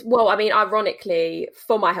 Well, I mean, ironically,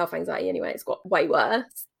 for my health anxiety anyway, it's got way worse.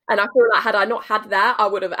 And I feel like had I not had that, I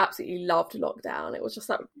would have absolutely loved lockdown. It was just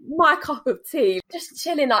like my cup of tea, just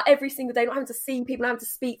chilling like every single day, not having to see people, not having to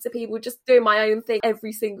speak to people, just doing my own thing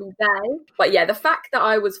every single day. But yeah, the fact that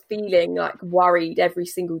I was feeling like worried every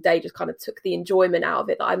single day just kind of took the enjoyment out of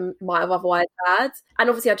it that I might have otherwise had. And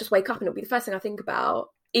obviously I just wake up and it'll be the first thing I think about,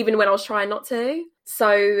 even when I was trying not to.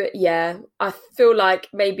 So yeah, I feel like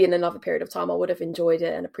maybe in another period of time I would have enjoyed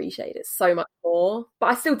it and appreciated it so much more. But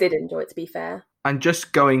I still did enjoy it, to be fair. And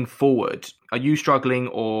just going forward, are you struggling,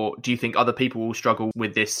 or do you think other people will struggle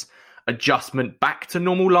with this adjustment back to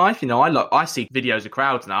normal life? You know, I see videos of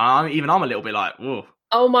crowds now. I'm a little bit like, whoa.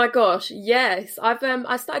 Oh my gosh, yes. I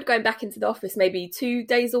started going back into the office maybe 2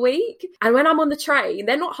 days a week. And when I'm on the train,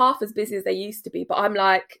 they're not half as busy as they used to be. But I'm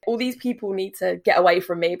like, all these people need to get away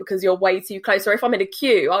from me because you're way too close. Or if I'm in a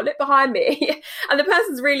queue, I'll look behind me and the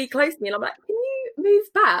person's really close to me. And I'm like, can you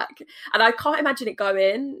move back? And I can't imagine it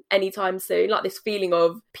going anytime soon. Like this feeling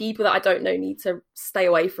of people that I don't know need to stay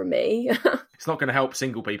away from me. It's not going to help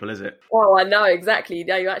single people, is it? Oh, I know, exactly.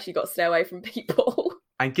 Now you actually got to stay away from people.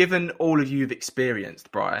 And given all of you've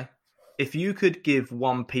experienced, Bri, if you could give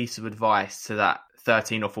one piece of advice to that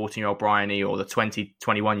 13 or 14-year-old Bryony or the 20,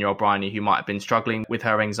 21-year-old Bryony who might have been struggling with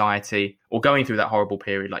her anxiety or going through that horrible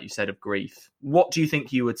period, like you said, of grief, what do you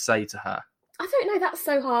think you would say to her? I don't know, that's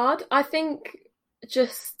so hard. I think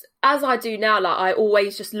just as I do now, like I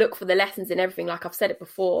always just look for the lessons in everything, like I've said it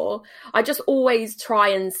before. I just always try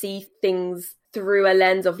and see things through a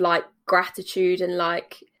lens of like gratitude and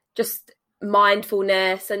like just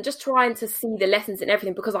mindfulness and just trying to see the lessons in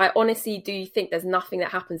everything, because I honestly do think there's nothing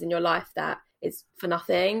that happens in your life that is for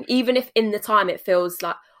nothing. Even if in the time it feels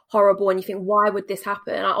like horrible and you think, why would this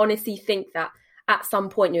happen? I honestly think that at some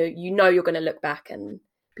point you know you're going to look back and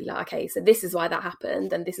be like, okay, so this is why that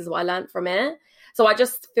happened and this is what I learned from it. So I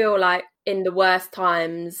just feel like in the worst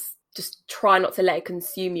times, just try not to let it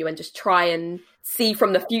consume you and just try and see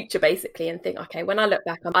from the future basically and think, okay, when I look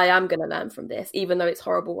back, I am going to learn from this, even though it's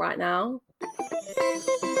horrible right now.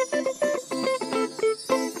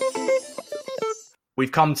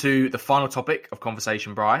 We've come to the final topic of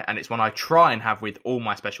conversation, Bri, and it's one I try and have with all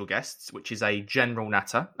my special guests, which is a general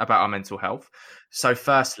natter about our mental health. So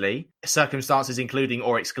firstly, circumstances including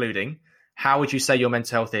or excluding, how would you say your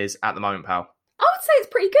mental health is at the moment, pal? I would say it's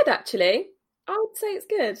pretty good, actually. I would say it's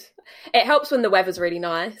good. It helps when the weather's really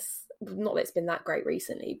nice. Not that it's been that great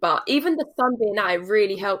recently, but even the sun being out, it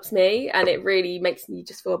really helps me, and it really makes me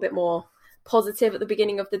just feel a bit more positive at the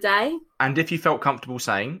beginning of the day. And if you felt comfortable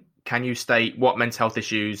saying, can you state what mental health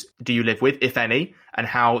issues do you live with, if any, and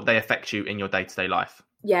how they affect you in your day-to-day life?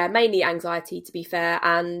 Yeah, mainly anxiety, to be fair.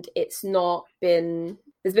 And there's been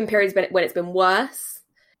periods when it's been worse,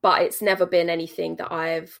 but it's never been anything that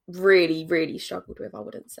I've really, really struggled with, I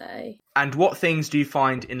wouldn't say. And what things do you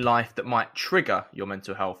find in life that might trigger your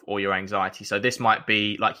mental health or your anxiety? So this might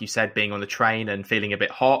be, like you said, being on the train and feeling a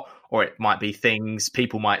bit hot, or it might be things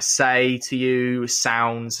people might say to you,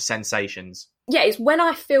 sounds, sensations. Yeah, it's when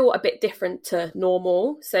I feel a bit different to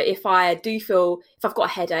normal. So if I've got a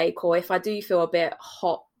headache, or if I do feel a bit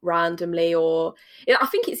hot randomly, or I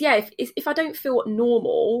think if I don't feel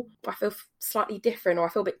normal, I feel slightly different, or I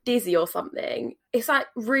feel a bit dizzy or something, it's like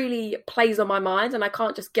really plays on my mind and I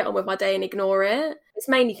can't just get on with my day and ignore it. It's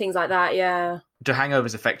mainly things like that, yeah. Do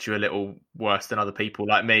hangovers affect you a little worse than other people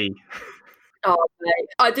like me? Oh, mate.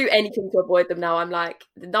 I do anything to avoid them now. I'm like,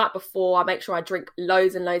 the night before, I make sure I drink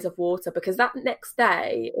loads and loads of water, because that next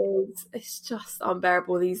day it's just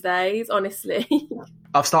unbearable these days, honestly.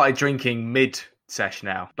 I've started drinking mid-sesh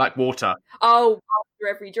now, like water. Oh,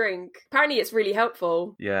 after every drink. Apparently it's really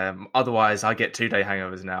helpful. Yeah, otherwise I get 2-day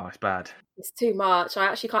hangovers now. It's bad. It's too much. I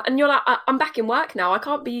actually can't. And you're like, I'm back in work now. I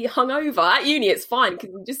can't be hungover. At uni, it's fine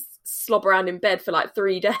because we just slob around in bed for like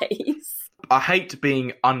 3 days. I hate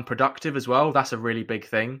being unproductive as well. That's a really big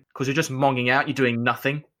thing, because you're just monging out, you're doing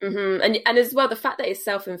nothing. Mm-hmm. And as well, the fact that it's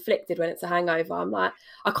self-inflicted when it's a hangover, I'm like,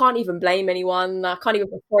 I can't even blame anyone. I can't even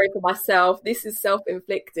feel sorry for myself. This is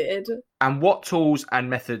self-inflicted. And what tools and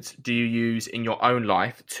methods do you use in your own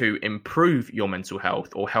life to improve your mental health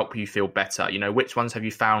or help you feel better? You know, which ones have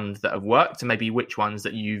you found that have worked, and maybe which ones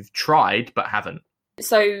that you've tried but haven't?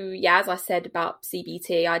 So, yeah, as I said about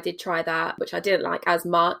CBT, I did try that, which I didn't like as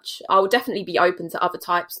much. I will definitely be open to other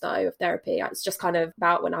types, though, of therapy. It's just kind of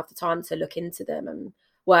about when I have the time to look into them and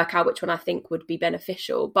work out which one I think would be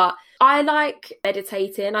beneficial. But I like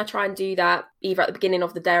meditating. I try and do that either at the beginning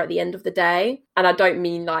of the day or at the end of the day. And I don't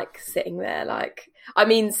mean like sitting there, I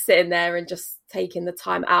mean sitting there and just taking the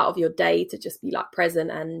time out of your day to just be like present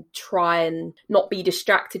and try and not be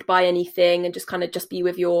distracted by anything and just kind of just be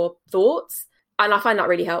with your thoughts. And I find that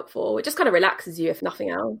really helpful. It just kind of relaxes you, if nothing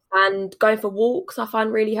else. And going for walks, I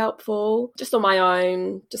find really helpful. Just on my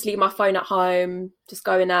own, just leave my phone at home, just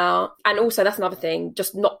going out. And also, that's another thing,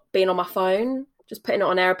 just not being on my phone, just putting it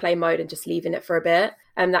on airplane mode and just leaving it for a bit.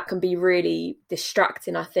 And that can be really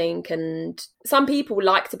distracting, I think. And some people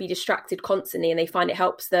like to be distracted constantly and they find it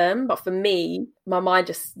helps them. But for me, my mind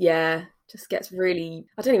just gets really,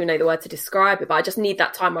 I don't even know the word to describe it, but I just need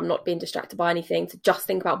that time. I'm not being distracted by anything, to just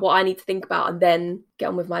think about what I need to think about and then get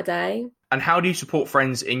on with my day. And how do you support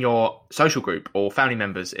friends in your social group or family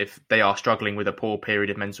members if they are struggling with a poor period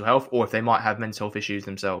of mental health, or if they might have mental health issues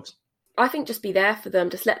themselves? I think just be there for them,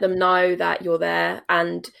 just let them know that you're there.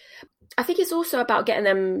 And I think it's also about getting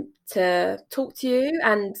them to talk to you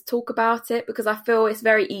and talk about it, because I feel it's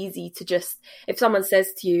very easy to just, if someone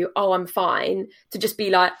says to you, oh, I'm fine, to just be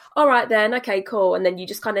like, all right then, okay, cool. And then you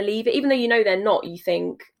just kind of leave it, even though you know they're not. You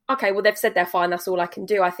think, okay, well, they've said they're fine, that's all I can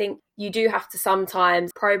do. I think you do have to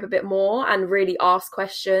sometimes probe a bit more and really ask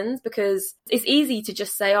questions, because it's easy to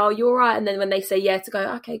just say, oh, you're right. And then when they say yeah, to go,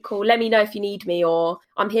 okay, cool, let me know if you need me, or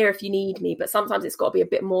I'm here if you need me. But sometimes it's got to be a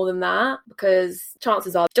bit more than that, because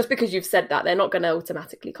chances are, just because you've said that, they're not going to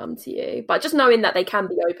automatically come to you. But just knowing that they can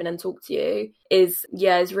be open and talk to you is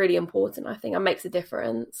really important, I think, and makes a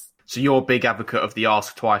difference. So you're a big advocate of the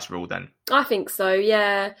ask twice rule then? I think so,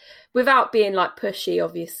 yeah. Without being like pushy,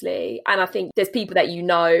 obviously. And I think there's people that you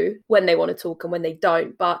know when they want to talk and when they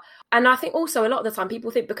don't. And I think also a lot of the time people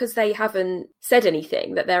think because they haven't said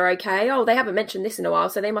anything that they're okay. Oh, they haven't mentioned this in a while,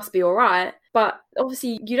 so they must be all right. But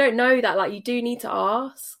obviously you don't know that, like you do need to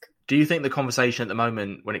ask. Do you think the conversation at the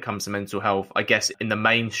moment when it comes to mental health, I guess in the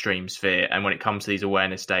mainstream sphere, and when it comes to these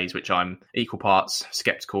awareness days, which I'm equal parts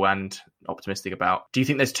skeptical and optimistic about, do you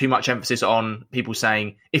think there's too much emphasis on people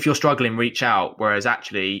saying, if you're struggling, reach out, whereas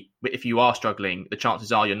actually, if you are struggling, the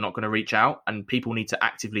chances are you're not going to reach out, and people need to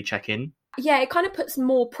actively check in? Yeah, it kind of puts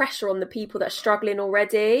more pressure on the people that are struggling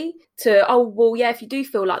already to, oh, well, yeah, if you do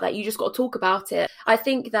feel like that, you just got to talk about it. I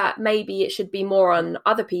think that maybe it should be more on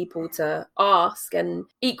other people to ask and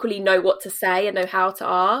equally know what to say and know how to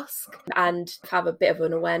ask and have a bit of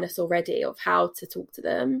an awareness already of how to talk to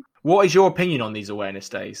them. What is your opinion on these awareness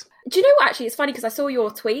days? Do you know what, actually, it's funny because I saw your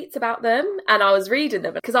tweets about them and I was reading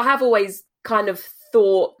them because I have always kind of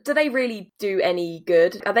thought, do they really do any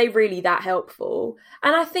good? Are they really that helpful?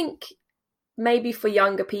 And I think maybe for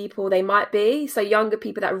younger people, they might be. So younger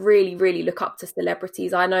people that really, really look up to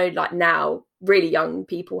celebrities. I know like now, really young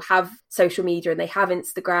people have social media and they have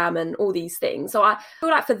Instagram and all these things. So I feel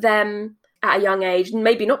like for them at a young age,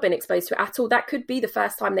 maybe not been exposed to it at all, that could be the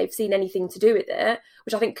first time they've seen anything to do with it,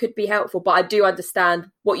 which I think could be helpful. But I do understand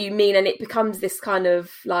what you mean. And it becomes this kind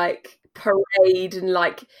of like parade and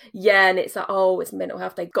like, yeah, and it's like, oh, it's mental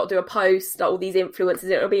health, they've got to do a post, like all these influencers,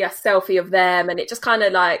 it'll be a selfie of them, and it just kind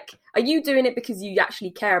of like, are you doing it because you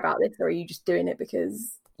actually care about this, or are you just doing it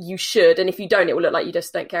because you should? And if you don't, it will look like you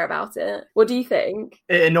just don't care about it. What do you think?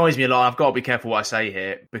 It annoys me a lot. I've got to be careful what I say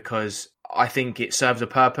here because I think it serves a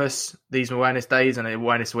purpose, these awareness days and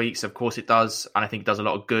awareness weeks. Of course it does, and I think it does a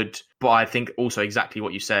lot of good, but I think also exactly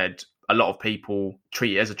what you said, a lot of people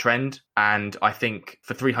treat it as a trend. And I think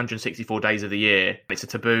for 364 days of the year, it's a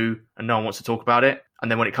taboo and no one wants to talk about it.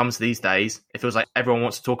 And then when it comes to these days, it feels like everyone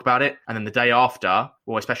wants to talk about it. And then the day after,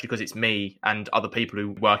 well, especially because it's me and other people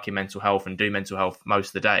who work in mental health and do mental health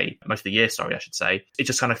most of the year, I should say, it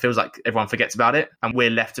just kind of feels like everyone forgets about it and we're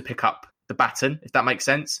left to pick up the baton, if that makes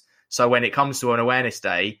sense. So when it comes to an awareness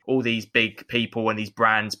day, all these big people and these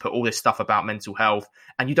brands put all this stuff about mental health,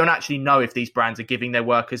 and you don't actually know if these brands are giving their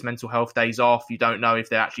workers mental health days off. You don't know if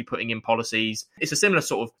they're actually putting in policies. It's a similar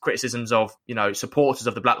sort of criticisms of, you know, supporters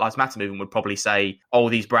of the Black Lives Matter movement would probably say, oh,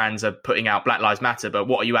 these brands are putting out Black Lives Matter, but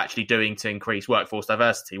what are you actually doing to increase workforce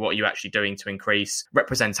diversity? What are you actually doing to increase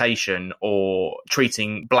representation or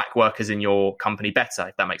treating black workers in your company better,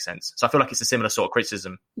 if that makes sense? So I feel like it's a similar sort of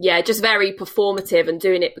criticism. Yeah, just very performative and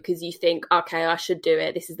doing it because you think, okay, I should do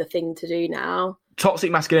it. This is the thing to do now.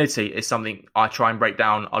 Toxic masculinity is something I try and break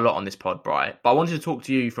down a lot on this pod, Bri. But I wanted to talk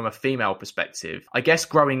to you from a female perspective. I guess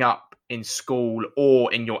growing up in school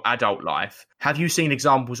or in your adult life, have you seen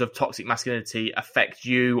examples of toxic masculinity affect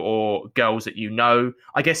you or girls that you know?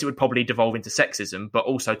 I guess it would probably devolve into sexism, but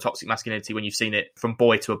also toxic masculinity when you've seen it from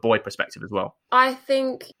boy to a boy perspective as well. I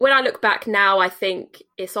think when I look back now, I think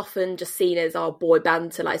it's often just seen as our boy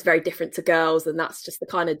banter, like it's very different to girls, and that's just the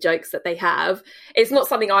kind of jokes that they have. It's not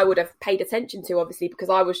something I would have paid attention to, obviously, because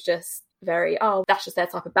I was just very, oh, that's just their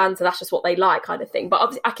type of banter, that's just what they like kind of thing. But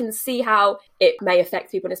obviously I can see how it may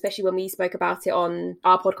affect people, and especially when we spoke about it on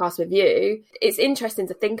our podcast with you. It's interesting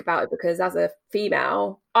to think about it because as a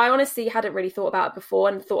female, I honestly hadn't really thought about it before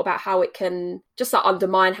and thought about how it can just like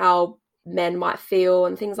undermine how men might feel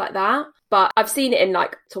and things like that. But I've seen it in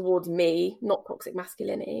like towards me, not toxic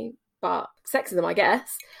masculinity, but sexism, I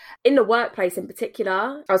guess. In the workplace in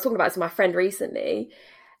particular, I was talking about this with my friend recently.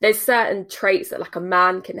 There's certain traits that like a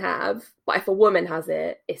man can have, but if a woman has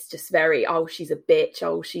it, it's just very, oh, she's a bitch,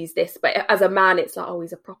 oh, she's this. But as a man, it's like, oh,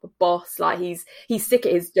 he's a proper boss, like he's sick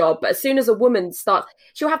at his job. But as soon as a woman starts,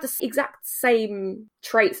 she'll have the exact same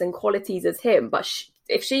traits and qualities as him, but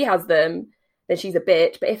if she has them, then she's a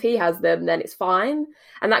bitch. But if he has them, then it's fine.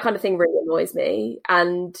 And that kind of thing really annoys me.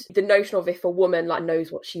 And the notion of if a woman like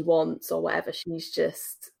knows what she wants or whatever, she's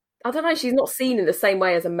just, I don't know, she's not seen in the same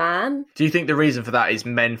way as a man. Do you think the reason for that is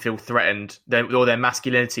men feel threatened, or their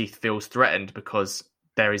masculinity feels threatened because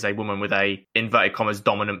there is a woman with a, inverted commas,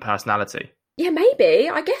 dominant personality? Yeah, maybe.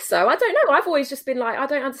 I guess so. I don't know. I've always just been like, I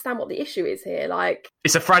don't understand what the issue is here. Like,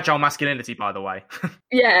 it's a fragile masculinity, by the way.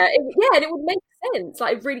 Yeah, and it would make sense.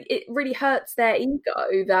 Like, it really hurts their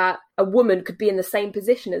ego that a woman could be in the same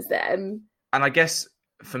position as them. And I guess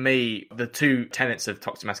for me, the two tenets of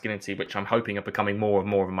toxic masculinity, which I'm hoping are becoming more and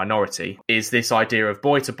more of a minority, is this idea of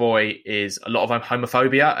boy to boy is a lot of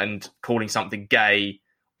homophobia and calling something gay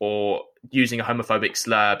or using a homophobic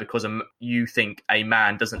slur because you think a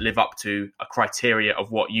man doesn't live up to a criteria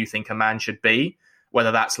of what you think a man should be,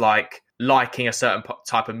 whether that's like liking a certain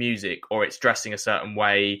type of music, or it's dressing a certain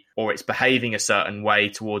way, or it's behaving a certain way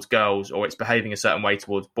towards girls, or it's behaving a certain way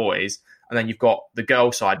towards boys. And then you've got the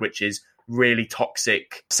girl side, which is really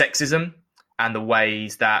toxic sexism and the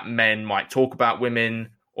ways that men might talk about women,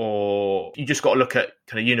 or you just got to look at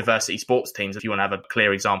kind of university sports teams, if you want to have a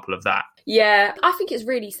clear example of that. Yeah, I think it's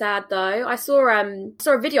really sad though. I saw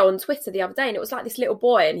a video on Twitter the other day and it was like this little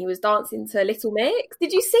boy and he was dancing to Little Mix.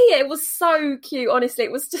 Did you see it? It was so cute, honestly.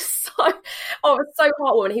 It was just it was so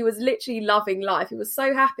heartwarming. He was literally loving life. He was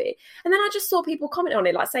so happy. And then I just saw people comment on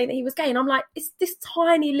it, like saying that he was gay. And I'm like, it's this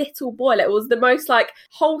tiny little boy. Like, it was the most like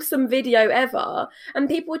wholesome video ever. And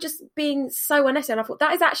people were just being so unnecessary. And I thought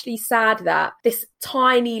that is actually sad that this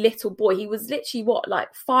tiny little boy, he was literally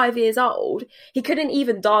like 5 years old. He couldn't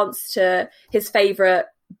even dance to his favourite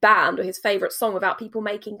band or his favourite song without people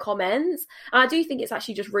making comments. And I do think it's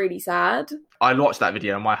actually just really sad. I watched that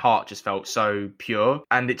video and my heart just felt so pure.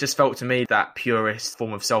 And it just felt to me that purest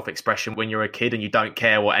form of self-expression when you're a kid and you don't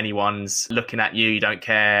care what anyone's looking at you, you don't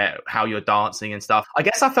care how you're dancing and stuff. I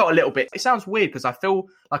guess I felt a little bit, it sounds weird because I feel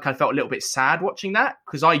like I felt a little bit sad watching that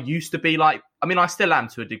because I used to be like, I mean, I still am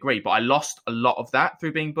to a degree, but I lost a lot of that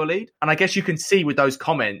through being bullied. And I guess you can see with those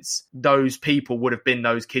comments, those people would have been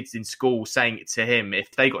those kids in school saying it to him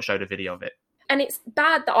if they got showed a video of it. And it's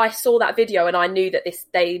bad that I saw that video and I knew that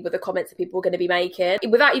they were the comments that people were going to be making.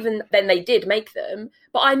 Without even then they did make them.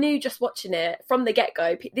 But I knew just watching it from the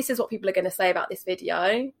get-go, this is what people are going to say about this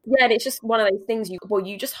video. Yeah, and it's just one of those things,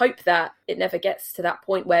 you just hope that it never gets to that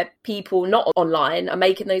point where people not online are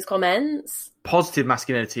making those comments. Positive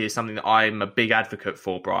masculinity is something that I'm a big advocate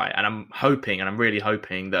for, Bri, and I'm really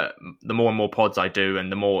hoping that the more and more pods I do and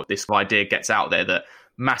the more this idea gets out there that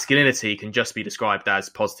masculinity can just be described as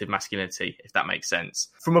positive masculinity, if that makes sense.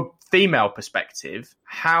 From a female perspective,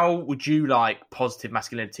 how would you like positive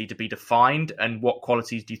masculinity to be defined, and what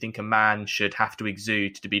qualities do you think a man should have to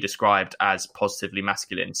exude to be described as positively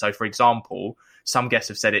masculine? So, for example, some guests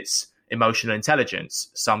have said it's emotional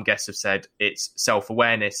intelligence. Some guests have said it's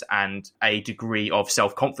self-awareness and a degree of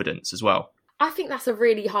self-confidence as well. I think that's a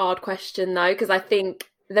really hard question, though, because I think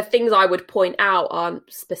the things I would point out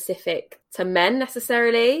aren't specific to men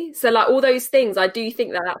necessarily. So like all those things, I do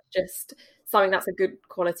think that that's just something that's a good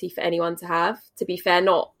quality for anyone to have, to be fair,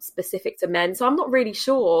 not specific to men. So I'm not really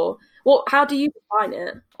sure. How do you define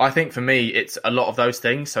it? I think for me, it's a lot of those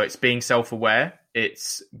things. So it's being self-aware.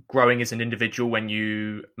 It's growing as an individual when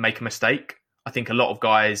you make a mistake. I think a lot of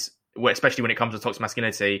guys, especially when it comes to toxic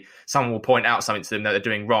masculinity, someone will point out something to them that they're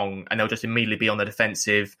doing wrong and they'll just immediately be on the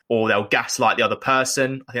defensive, or they'll gaslight the other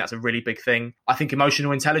person. I think that's a really big thing. I think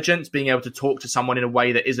emotional intelligence, being able to talk to someone in a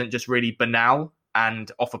way that isn't just really banal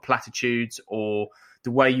and offer platitudes, or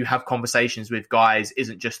the way you have conversations with guys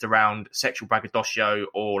isn't just around sexual braggadocio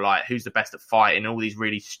or like who's the best at fighting and all these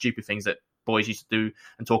really stupid things that boys used to do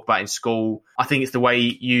and talk about in school. I think it's the way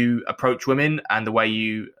you approach women and the way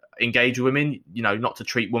you engage with women, not to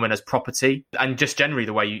treat women as property, and just generally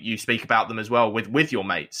the way you speak about them as well with your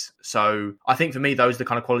mates. So I think for me, those are the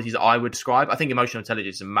kind of qualities that I would describe. I think emotional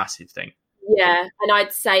intelligence is a massive thing. Yeah, and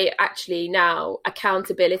I'd say actually now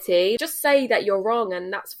accountability. Just say that you're wrong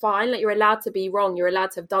and that's fine. Like, you're allowed to be wrong. You're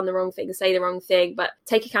allowed to have done the wrong thing, say the wrong thing, but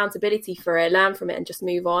take accountability for it, learn from it and just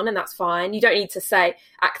move on, and that's fine. You don't need to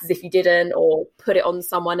act as if you didn't or put it on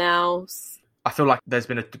someone else. I feel like there's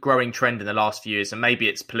been a growing trend in the last few years, and maybe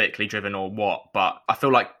it's politically driven or what, but I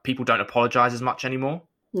feel like people don't apologise as much anymore.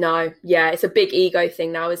 No, yeah, it's a big ego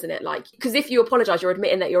thing now, isn't it? Like, because if you apologise, you're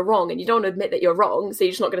admitting that you're wrong, and you don't admit that you're wrong, so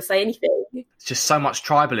you're just not going to say anything. It's just so much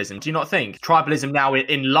tribalism. Do you not think? Tribalism now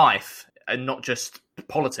in life and not just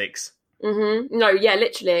politics. Mm-hmm. No, yeah,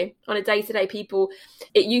 literally. On a day-to-day,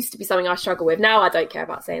 it used to be something I struggle with. Now I don't care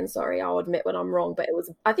about saying sorry. I'll admit when I'm wrong, but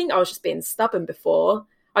I think I was just being stubborn before.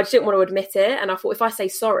 I just didn't want to admit it, and I thought if I say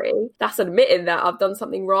sorry, that's admitting that I've done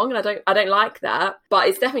something wrong, and I don't like that. But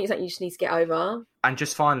it's definitely something you just need to get over. And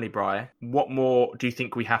just finally, Bri, what more do you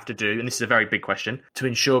think we have to do, and this is a very big question, to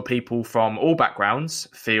ensure people from all backgrounds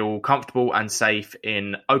feel comfortable and safe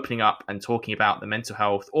in opening up and talking about their mental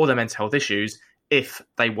health or their mental health issues if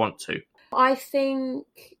they want to? I think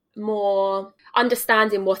more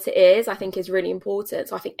understanding what it is, I think, is really important.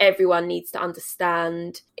 So I think everyone needs to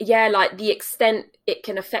understand, like the extent it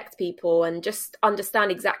can affect people, and just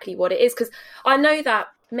understand exactly what it is. Because I know that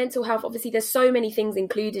mental health, obviously there's so many things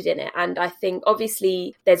included in it, and I think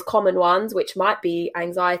obviously there's common ones which might be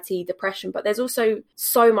anxiety, depression, but there's also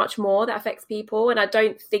so much more that affects people, and I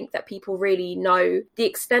don't think that people really know the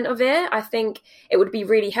extent of it. I think it would be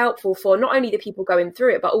really helpful for not only the people going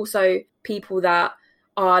through it, but also people that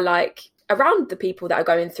are like around the people that are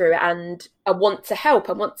going through it, and I want to help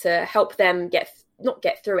them not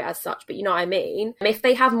get through it as such, but you know what I mean? If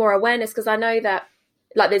they have more awareness, because I know that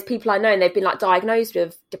like there's people I know and they've been like diagnosed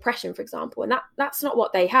with depression, for example, and that's not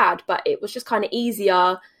what they had, but it was just kind of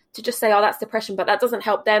easier to just say, oh, that's depression, but that doesn't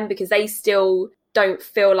help them because they still don't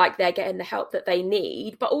feel like they're getting the help that they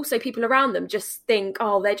need, but also people around them just think,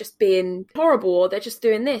 oh, they're just being horrible or they're just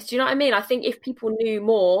doing this. Do you know what I mean? I think if people knew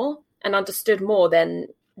more and understood more, then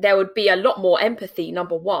there would be a lot more empathy,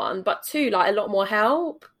 number one, but two, like a lot more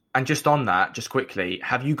help. And just on that, just quickly,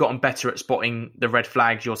 have you gotten better at spotting the red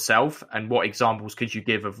flags yourself? And what examples could you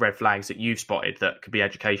give of red flags that you've spotted that could be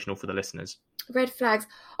educational for the listeners? Red flags.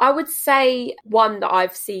 I would say one that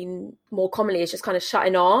I've seen more commonly is just kind of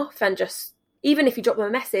shutting off, and just, even if you drop them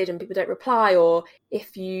a message and people don't reply, or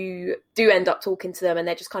if you do end up talking to them and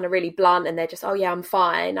they're just kind of really blunt and they're just, oh yeah, I'm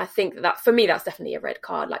fine. I think that for me, that's definitely a red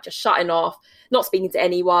card, like just shutting off, not speaking to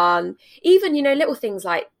anyone. Even, you know, little things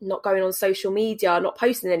like not going on social media, not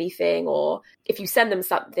posting anything, or if you send them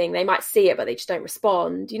something, they might see it, but they just don't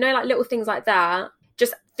respond. You know, like little things like that,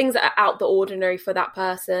 just things that are out the ordinary for that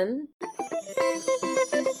person.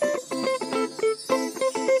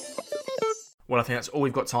 Well, I think that's all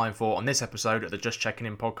we've got time for on this episode of the Just Checking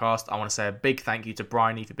In podcast. I want to say a big thank you to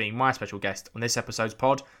Bryony for being my special guest on this episode's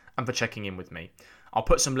pod and for checking in with me. I'll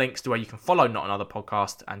put some links to where you can follow Not Another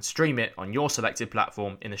Podcast and stream it on your selected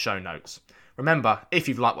platform in the show notes. Remember, if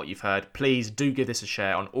you've liked what you've heard, please do give this a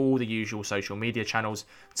share on all the usual social media channels.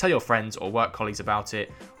 Tell your friends or work colleagues about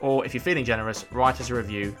it. Or if you're feeling generous, write us a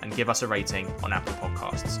review and give us a rating on Apple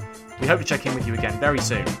Podcasts. We hope to check in with you again very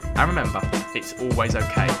soon. And remember, it's always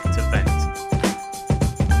okay to vent.